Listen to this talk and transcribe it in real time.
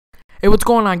Hey, what's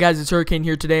going on, guys? It's Hurricane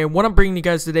here today, and what I'm bringing you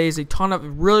guys today is a ton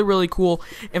of really cool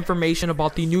information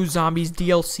about the new Zombies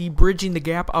DLC, Bridging the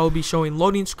Gap. I will be showing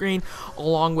loading screen,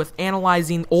 along with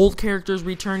analyzing old characters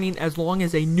returning, as long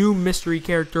as a new mystery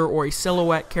character or a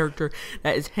silhouette character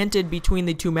that is hinted between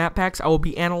the two map packs. I will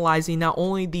be analyzing not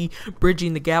only the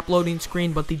Bridging the Gap loading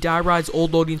screen, but the Die Rise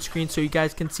old loading screen, so you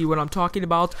guys can see what I'm talking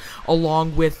about,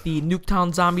 along with the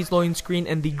Nuketown Zombies loading screen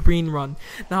and the Green Run.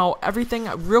 Now, everything,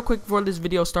 real quick before this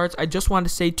video starts, I just wanted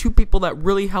to say two people that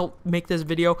really helped make this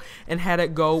video and had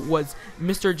it go was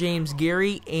Mr. James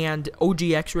Gary and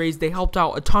OG X-Rays. They helped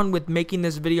out a ton with making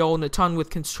this video and a ton with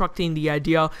constructing the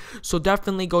idea, so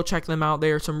definitely go check them out.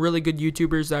 They are some really good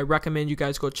YouTubers that I recommend you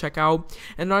guys go check out.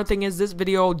 And another thing is, this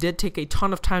video did take a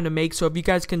ton of time to make, so if you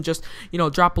guys can just,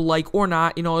 drop a like or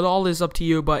not, it all is up to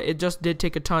you, but it just did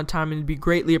take a ton of time, and it'd be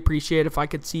greatly appreciated if I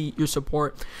could see your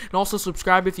support. And also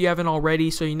subscribe if you haven't already,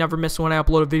 so you never miss when I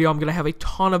upload a video. I'm gonna have a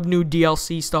ton of new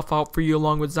DLC stuff out for you,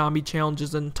 along with zombie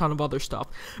challenges and a ton of other stuff.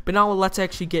 But now let's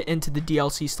actually get into the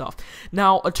DLC stuff.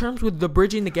 Now, in terms with the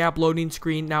Bridging the Gap loading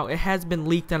screen, now it has been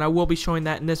leaked, and I will be showing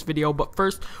that in this video, but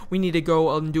first we need to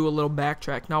go and do a little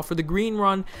backtrack. Now, for the Green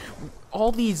Run,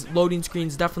 all these loading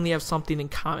screens definitely have something in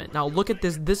common. Now look at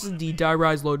this. This is the Die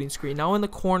Rise loading screen. Now in the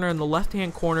corner, in the left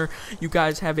hand corner, you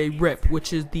guys have a rip,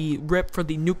 which is the rip for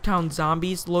the Nuketown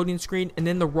Zombies loading screen, and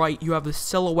in the right you have the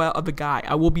silhouette of a guy.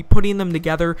 I will be putting them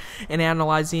together and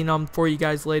analyzing them for you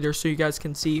guys later, so you guys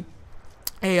can see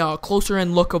a closer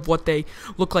in look of what they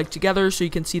look like together, so you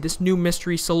can see this new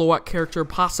mystery silhouette character,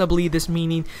 possibly this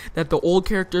meaning that the old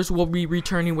characters will be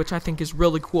returning, which I think is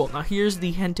really cool. Now here's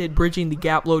the hinted Bridging the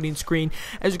Gap loading screen.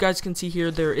 As you guys can see here,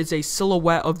 there is a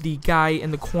silhouette of the guy in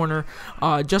the corner,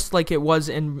 just like it was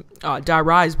in Die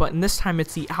Rise, but in this time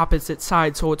it's the opposite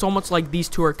side, so it's almost like these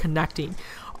two are connecting.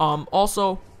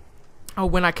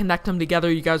 When I connect them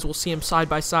together, you guys will see them side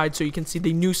by side, so you can see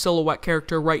the new silhouette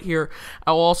character right here.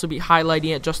 I will also be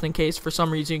highlighting it just in case for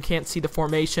some reason you can't see the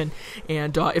formation,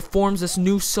 and it forms this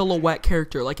new silhouette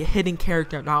character, like a hidden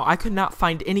character. Now, I could not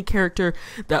find any character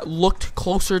that looked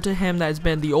closer to him that has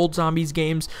been the old Zombies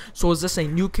games, so is this a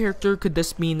new character? Could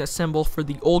this mean a symbol for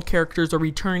the old characters are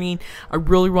returning? I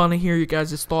really want to hear you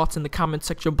guys' thoughts in the comment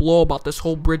section below about this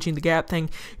whole Bridging the Gap thing.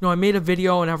 I made a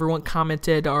video and everyone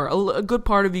commented, or a good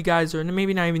part of you guys, or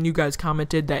maybe not even you guys,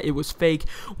 commented that it was fake,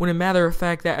 when a matter of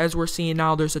fact that, as we're seeing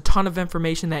now, there's a ton of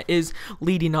information that is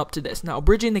leading up to this. Now,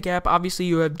 Bridging the Gap, obviously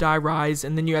you have Die Rise,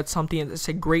 and then you had something that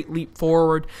said Great Leap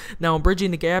Forward. Now, in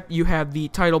Bridging the Gap, you have the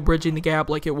title Bridging the Gap,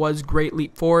 like it was Great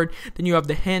Leap Forward, then you have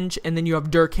the hinge, and then you have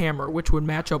Kammer, which would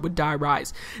match up with Die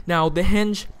Rise. Now, the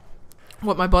hinge,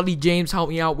 what my buddy James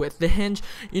helped me out with, the hinge,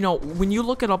 when you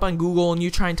look it up on Google and you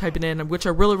try and type it in, which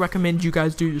I really recommend you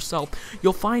guys do yourself,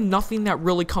 you'll find nothing that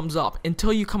really comes up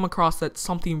until you come across that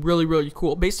something really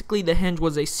cool. Basically, the hinge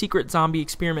was a secret zombie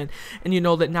experiment, and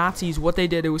that Nazis, what they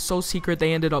did, it was so secret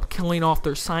they ended up killing off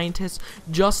their scientists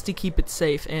just to keep it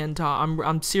safe. And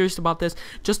I'm serious about this,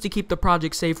 just to keep the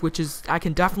project safe, which is, I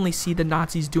can definitely see the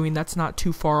Nazis doing. That's not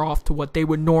too far off to what they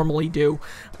would normally do.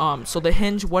 So the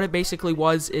hinge, what it basically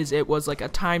was, is it was like a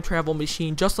time travel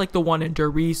machine, just like the one in Der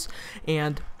Riese,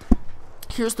 and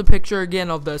here's the picture again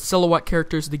of the silhouette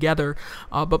characters together.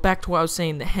 But back to what I was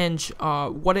saying, the hinge,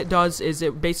 what it does is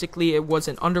it was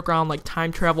an underground like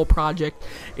time travel project,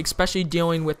 especially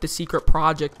dealing with the secret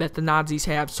project that the Nazis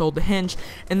have. So the hinge,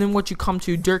 and then what you come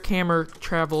to, Kammer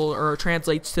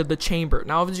translates to the chamber.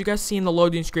 Now, as you guys see in the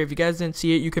loading screen, if you guys didn't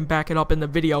see it, you can back it up in the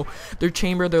video. Their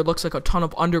chamber, there looks like a ton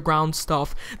of underground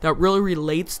stuff that really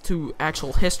relates to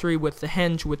actual history with the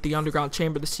hinge, with the underground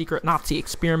chamber, the secret Nazi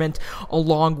experiment,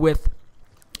 along with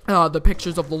the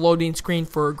pictures of the loading screen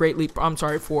for Bridging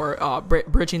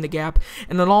the Gap.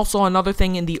 And then also another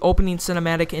thing, in the opening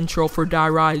cinematic intro for Die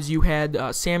Rise, you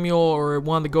had Samuel, or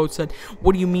one of the goats, said,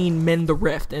 "What do you mean mend the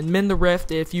rift?" And mend the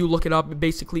rift, if you look it up, it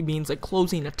basically means like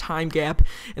closing a time gap,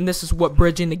 and this is what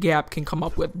Bridging the Gap can come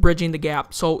up with, bridging the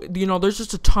gap. So there's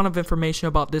just a ton of information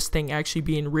about this thing actually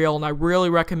being real, and I really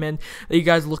recommend that you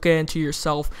guys look into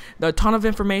yourself. A ton of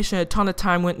information, a ton of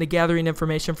time went into gathering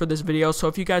information for this video, so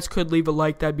if you guys could leave a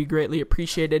like, that'd be greatly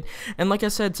appreciated. And like I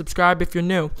said, subscribe if you're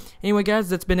new. Anyway, guys,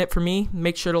 that's been it for me.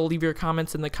 Make sure to leave your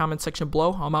comments in the comment section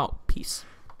below. I'm out. Peace.